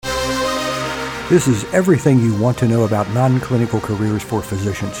This is everything you want to know about non-clinical careers for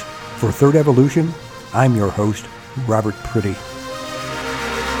physicians. For Third Evolution, I'm your host, Robert Priddy.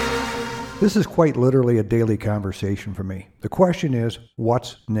 This is quite literally a daily conversation for me. The question is,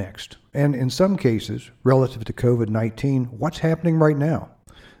 what's next? And in some cases, relative to COVID-19, what's happening right now?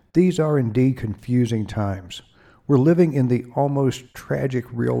 These are indeed confusing times. We're living in the almost tragic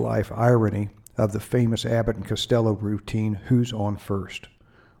real-life irony of the famous Abbott and Costello routine, who's on first?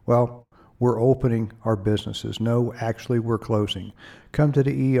 Well, we're opening our businesses. No, actually, we're closing. Come to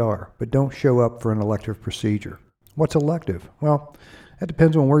the ER, but don't show up for an elective procedure. What's elective? Well, that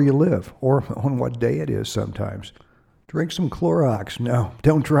depends on where you live or on what day it is sometimes. Drink some Clorox. No,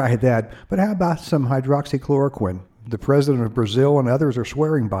 don't try that. But how about some hydroxychloroquine? The president of Brazil and others are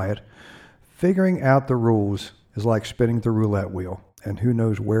swearing by it. Figuring out the rules is like spinning the roulette wheel, and who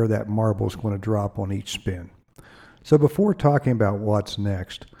knows where that marble is going to drop on each spin. So before talking about what's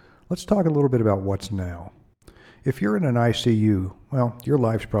next, let's talk a little bit about what's now. If you're in an ICU, well, your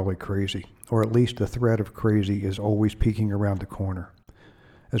life's probably crazy, or at least the threat of crazy is always peeking around the corner.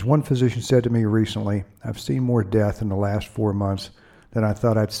 As one physician said to me recently, I've seen more death in the last 4 months than I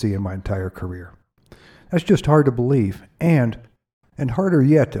thought I'd see in my entire career. That's just hard to believe, and harder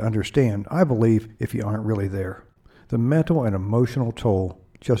yet to understand, I believe, if you aren't really there. The mental and emotional toll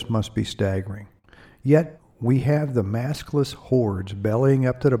just must be staggering. Yet, we have the maskless hordes bellying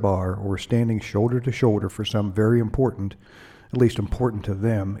up to the bar or standing shoulder to shoulder for some very important, at least important to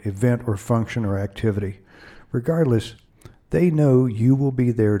them, event or function or activity. Regardless, they know you will be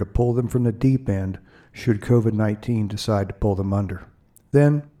there to pull them from the deep end should COVID-19 decide to pull them under.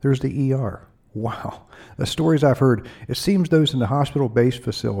 Then there's the ER. Wow. The stories I've heard, it seems those in the hospital-based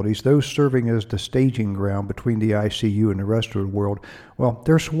facilities, those serving as the staging ground between the ICU and the rest of the world, well,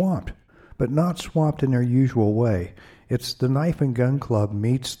 they're swamped. But not swamped in their usual way. It's the knife and gun club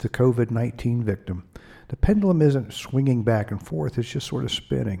meets the COVID-19 victim. The pendulum isn't swinging back and forth, it's just sort of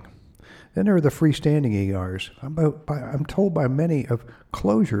spinning. Then there are the freestanding ERs. I'm told by many of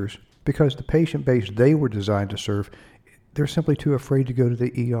closures because the patient base they were designed to serve, they're simply too afraid to go to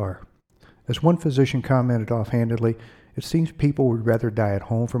the ER. As one physician commented offhandedly, it seems people would rather die at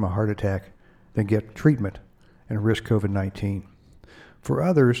home from a heart attack than get treatment and risk COVID-19. For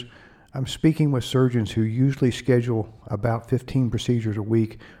others, I'm speaking with surgeons who usually schedule about 15 procedures a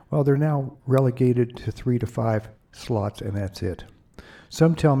week. Well, they're now relegated to 3 to 5 slots, and that's it.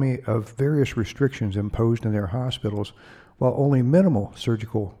 Some tell me of various restrictions imposed in their hospitals, while only minimal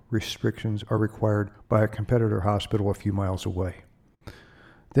surgical restrictions are required by a competitor hospital a few miles away.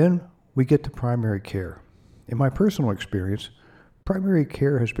 Then we get to primary care. In my personal experience, primary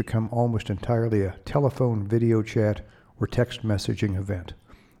care has become almost entirely a telephone, video chat, or text messaging event.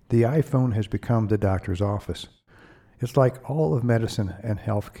 The iPhone has become the doctor's office. It's like all of medicine and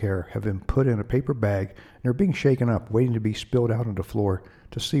healthcare have been put in a paper bag and they're being shaken up, waiting to be spilled out on the floor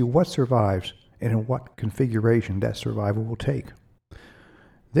to see what survives and in what configuration that survival will take.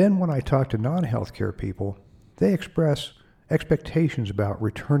 Then when I talk to non-healthcare people, they express expectations about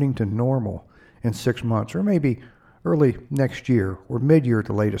returning to normal in 6 months or maybe early next year or mid-year at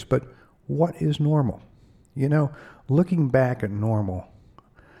the latest. But what is normal? You know, looking back at normal,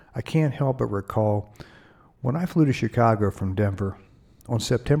 I can't help but recall when I flew to Chicago from Denver on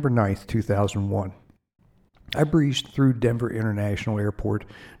September 9th, 2001. I breezed through Denver International Airport,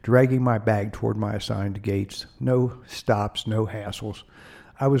 dragging my bag toward my assigned gates. No stops, no hassles.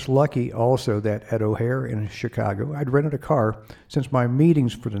 I was lucky also that at O'Hare in Chicago, I'd rented a car since my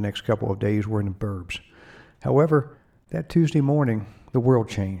meetings for the next couple of days were in the burbs. However, that Tuesday morning, the world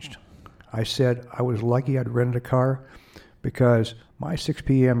changed. I said I was lucky I'd rented a car because my 6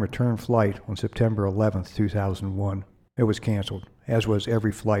 p.m. return flight on September 11th, 2001, it was canceled, as was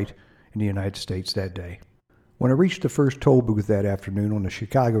every flight in the United States that day. When I reached the first toll booth that afternoon on the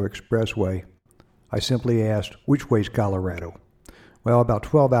Chicago Expressway, I simply asked, which way's Colorado? Well, about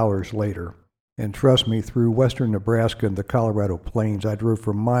 12 hours later, and trust me, through western Nebraska and the Colorado Plains, I drove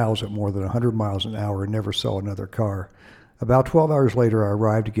for miles at more than 100 miles an hour and never saw another car. About 12 hours later, I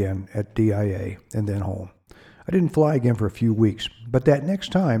arrived again at DIA and then home. I didn't fly again for a few weeks, but that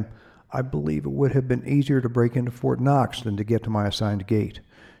next time, I believe it would have been easier to break into Fort Knox than to get to my assigned gate.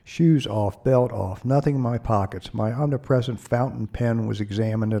 Shoes off, belt off, nothing in my pockets. My omnipresent fountain pen was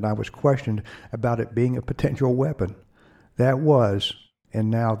examined, and I was questioned about it being a potential weapon. That was, and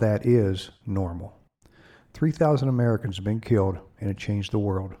now that is, normal. 3,000 Americans have been killed, and it changed the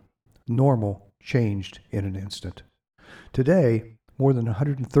world. Normal changed in an instant. Today, more than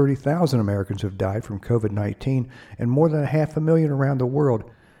 130,000 Americans have died from COVID-19 and more than 500,000 around the world.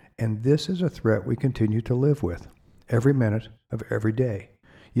 And this is a threat we continue to live with every minute of every day.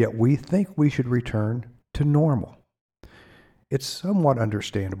 yet we think we should return to normal. It's somewhat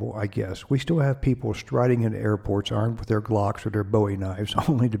understandable, I guess. We still have people striding into airports armed with their Glocks or their Bowie knives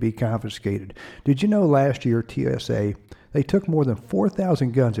only to be confiscated. Did you know last year TSA, they took more than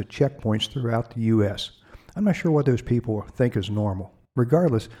 4,000 guns at checkpoints throughout the U.S.? I'm not sure what those people think is normal.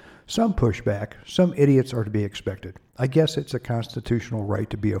 Regardless, some pushback, some idiots are to be expected. I guess it's a constitutional right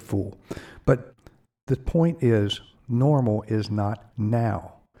to be a fool. But the point is, normal is not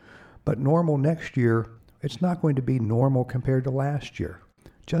now. But normal next year, it's not going to be normal compared to last year.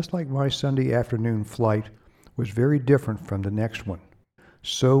 Just like my Sunday afternoon flight was very different from the next one,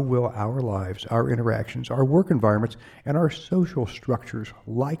 so will our lives, our interactions, our work environments, and our social structures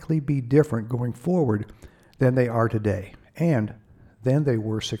likely be different going forward than they are today, and than they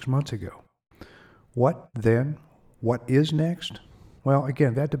were 6 months ago. What then? What is next? Well,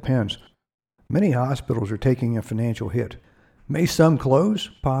 again, that depends. Many hospitals are taking a financial hit. May some close?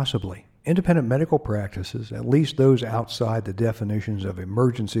 Possibly. Independent medical practices, at least those outside the definitions of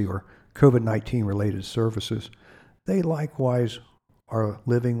emergency or COVID-19 related services, they likewise are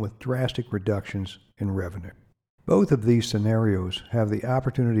living with drastic reductions in revenue. Both of these scenarios have the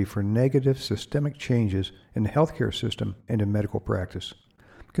opportunity for negative systemic changes in the healthcare system and in medical practice.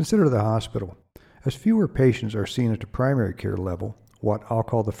 Consider the hospital. As fewer patients are seen at the primary care level, what I'll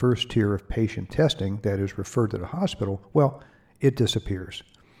call the first tier of patient testing that is referred to the hospital, well, it disappears.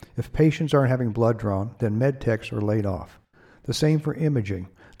 If patients aren't having blood drawn, then med techs are laid off. The same for imaging.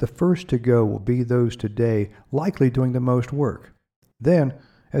 The first to go will be those today likely doing the most work. Then,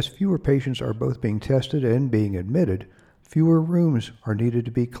 as fewer patients are both being tested and being admitted, fewer rooms are needed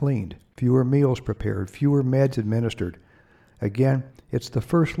to be cleaned, fewer meals prepared, fewer meds administered. Again, it's the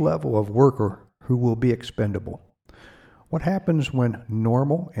first level of worker who will be expendable. What happens when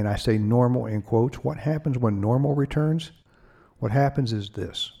normal, and I say normal in quotes, what happens when normal returns? What happens is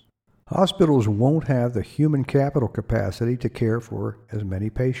this. Hospitals won't have the human capital capacity to care for as many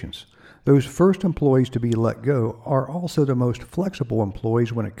patients. Those first employees to be let go are also the most flexible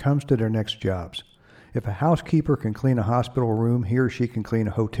employees when it comes to their next jobs. If a housekeeper can clean a hospital room, he or she can clean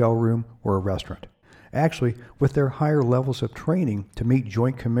a hotel room or a restaurant. Actually, with their higher levels of training to meet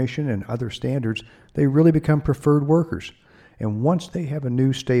Joint Commission and other standards, they really become preferred workers. And once they have a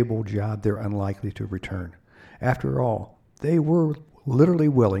new stable job, they're unlikely to return. After all, they were literally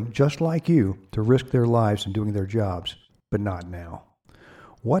willing, just like you, to risk their lives in doing their jobs, but not now.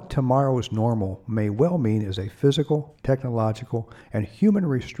 What tomorrow's normal may well mean is a physical, technological, and human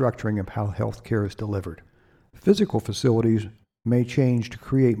restructuring of how healthcare is delivered. Physical facilities may change to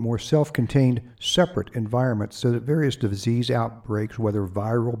create more self-contained, separate environments so that various disease outbreaks, whether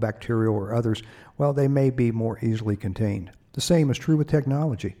viral, bacterial, or others, well, they may be more easily contained. The same is true with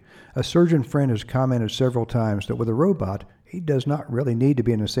technology. A surgeon friend has commented several times that with a robot, he does not really need to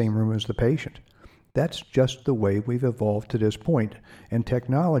be in the same room as the patient. That's just the way we've evolved to this point. And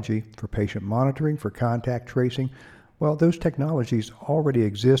technology for patient monitoring, for contact tracing, well, those technologies already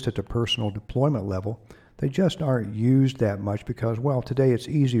exist at the personal deployment level. They just aren't used that much because, well, today it's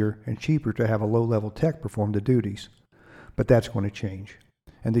easier and cheaper to have a low-level tech perform the duties. But that's going to change.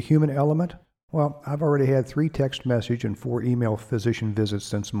 And the human element? Well, I've already had 3 text message and 4 email physician visits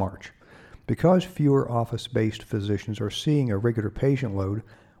since March. Because fewer office-based physicians are seeing a regular patient load,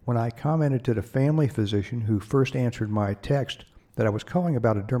 when I commented to the family physician who first answered my text that I was calling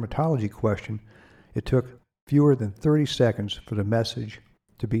about a dermatology question, it took fewer than 30 seconds for the message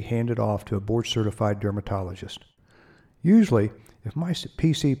to be handed off to a board-certified dermatologist. Usually, if my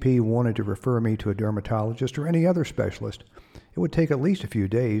PCP wanted to refer me to a dermatologist or any other specialist, it would take at least a few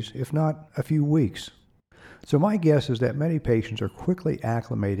days, if not a few weeks. So my guess is that many patients are quickly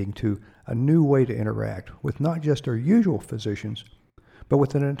acclimating to a new way to interact with not just their usual physicians, but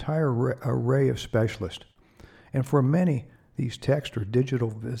with an entire array of specialists. And for many, these text or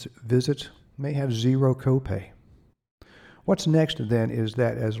digital visits may have zero copay. What's next then is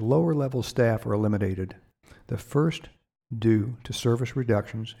that as lower-level staff are eliminated, the first due to service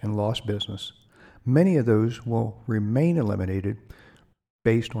reductions and lost business, many of those will remain eliminated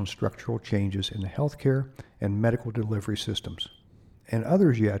based on structural changes in the healthcare and medical delivery systems. And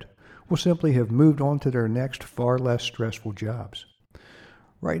others yet will simply have moved on to their next far less stressful jobs.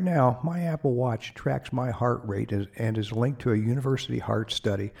 Right now, my Apple Watch tracks my heart rate and is linked to a university heart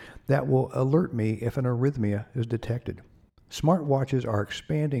study that will alert me if an arrhythmia is detected. Smartwatches are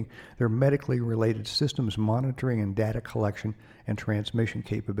expanding their medically related systems monitoring and data collection and transmission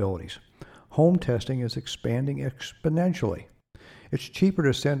capabilities. Home testing is expanding exponentially. It's cheaper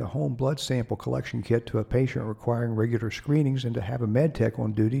to send a home blood sample collection kit to a patient requiring regular screenings than to have a med tech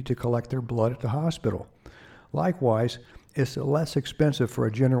on duty to collect their blood at the hospital. Likewise, It's less expensive for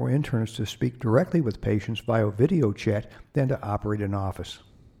a general internist to speak directly with patients via video chat than to operate an office.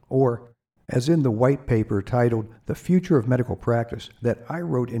 Or, as in the white paper titled The Future of Medical Practice that I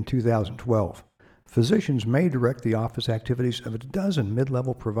wrote in 2012, physicians may direct the office activities of a dozen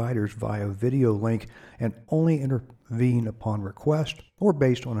mid-level providers via video link and only intervene upon request or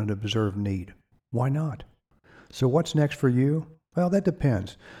based on an observed need. Why not? So what's next for you? Well, that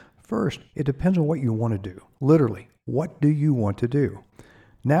depends. First, it depends on what you want to do. Literally, what do you want to do?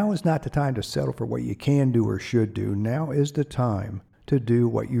 Now is not the time to settle for what you can do or should do. Now is the time to do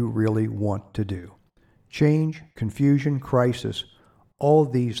what you really want to do. Change, confusion, crisis, all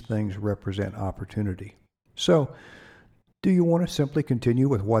these things represent opportunity. So, do you want to simply continue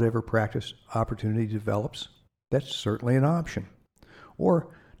with whatever practice opportunity develops? That's certainly an option.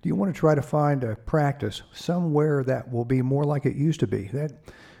 Or do you want to try to find a practice somewhere that will be more like it used to be?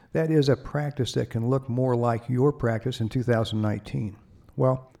 That is a practice that can look more like your practice in 2019.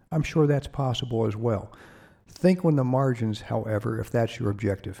 Well, I'm sure that's possible as well. Think on the margins, however, if that's your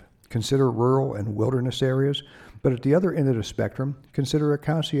objective. Consider rural and wilderness areas, but at the other end of the spectrum, consider a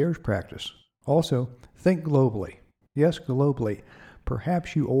concierge practice. Also, think globally. Yes, globally.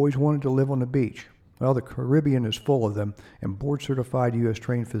 Perhaps you always wanted to live on the beach. Well, the Caribbean is full of them, and board-certified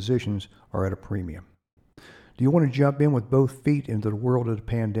U.S.-trained physicians are at a premium. Do you want to jump in with both feet into the world of the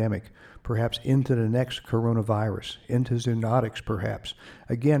pandemic, perhaps into the next coronavirus, into zoonotics perhaps?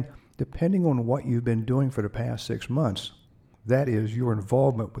 Again, depending on what you've been doing for the past 6 months, that is your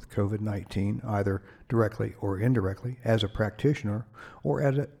involvement with COVID-19, either directly or indirectly, as a practitioner or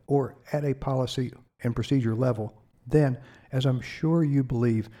at a policy and procedure level, then, as I'm sure you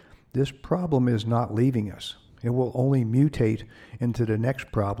believe, this problem is not leaving us. It will only mutate into the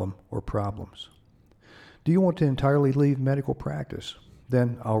next problem or problems. Do you want to entirely leave medical practice?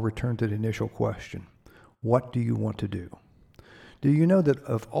 Then I'll return to the initial question. What do you want to do? Do you know that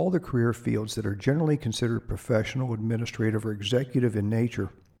of all the career fields that are generally considered professional, administrative, or executive in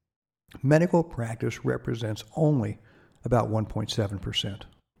nature, medical practice represents only about 1.7%.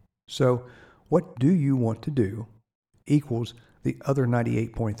 So, what do you want to do equals the other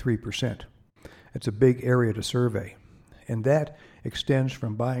 98.3%. It's a big area to survey, and that extends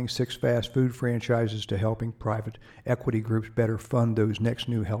from buying 6 fast food franchises to helping private equity groups better fund those next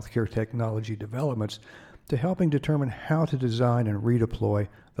new healthcare technology developments to helping determine how to design and redeploy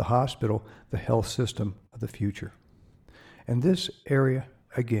the hospital, the health system of the future. And this area,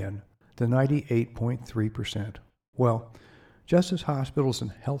 again, the 98.3%. Well, just as hospitals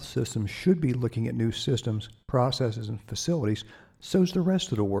and health systems should be looking at new systems, processes, and facilities, so's the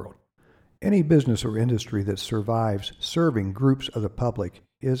rest of the world. Any business or industry that survives serving groups of the public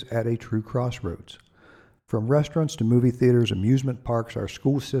is at a true crossroads. From restaurants to movie theaters, amusement parks, our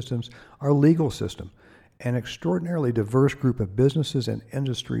school systems, our legal system, an extraordinarily diverse group of businesses and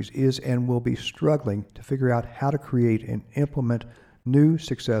industries is and will be struggling to figure out how to create and implement new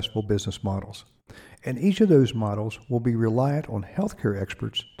successful business models. And each of those models will be reliant on healthcare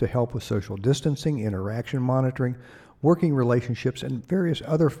experts to help with social distancing, interaction monitoring, working relationships, and various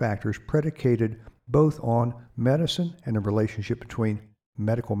other factors predicated both on medicine and the relationship between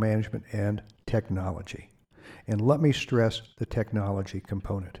medical management and technology. And let me stress the technology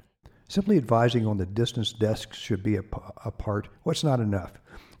component. Simply advising on the distance desks should be a part. What's not enough?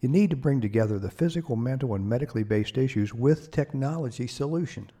 You need to bring together the physical, mental, and medically based issues with technology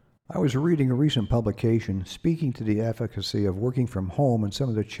solutions. I was reading a recent publication speaking to the efficacy of working from home and some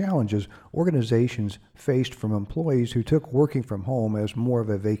of the challenges organizations faced from employees who took working from home as more of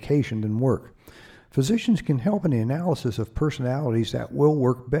a vacation than work. Physicians can help in the analysis of personalities that will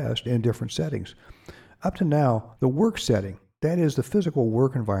work best in different settings. Up to now, the work setting, that is, the physical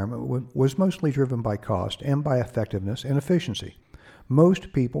work environment, was mostly driven by cost and by effectiveness and efficiency.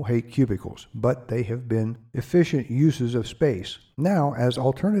 Most people hate cubicles, but they have been efficient uses of space. Now, as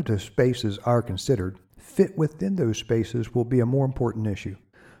alternative spaces are considered, fit within those spaces will be a more important issue.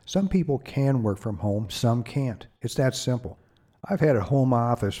 Some people can work from home, some can't. It's that simple. I've had a home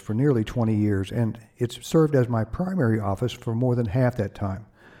office for nearly 20 years, and it's served as my primary office for more than half that time.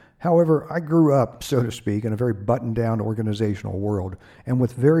 However, I grew up, so to speak, in a very buttoned-down organizational world, and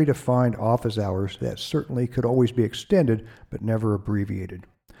with very defined office hours that certainly could always be extended, but never abbreviated.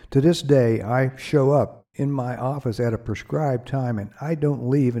 To this day, I show up in my office at a prescribed time, and I don't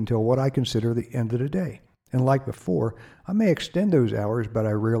leave until what I consider the end of the day. And like before, I may extend those hours, but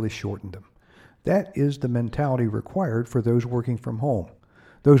I rarely shorten them. That is the mentality required for those working from home.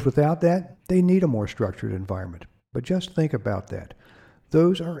 Those without that, they need a more structured environment. But just think about that.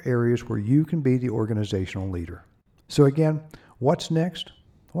 Those are areas where you can be the organizational leader. So again, what's next?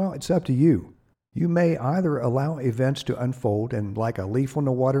 Well, it's up to you. You may either allow events to unfold and, like a leaf on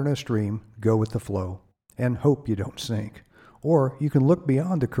the water in a stream, go with the flow and hope you don't sink. Or you can look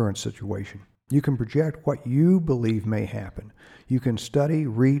beyond the current situation. You can project what you believe may happen. You can study,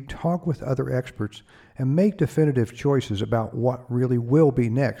 read, talk with other experts, and make definitive choices about what really will be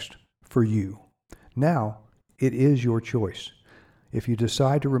next for you. Now, it is your choice. If you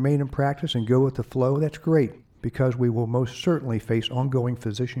decide to remain in practice and go with the flow, that's great, because we will most certainly face ongoing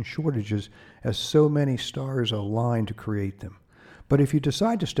physician shortages as so many stars align to create them. But if you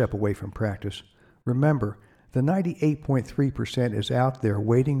decide to step away from practice, remember, the 98.3% is out there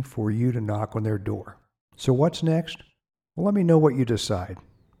waiting for you to knock on their door. So what's next? Well, let me know what you decide.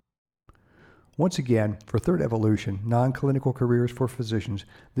 Once again, for Third Evolution, Non-Clinical Careers for Physicians,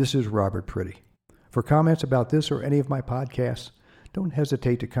 this is Robert Pretty. For comments about this or any of my podcasts, don't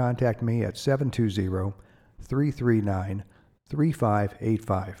hesitate to contact me at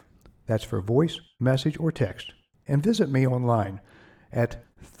 720-339-3585. That's for voice, message, or text. And visit me online at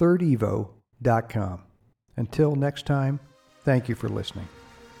thirdevo.com. Until next time, thank you for listening.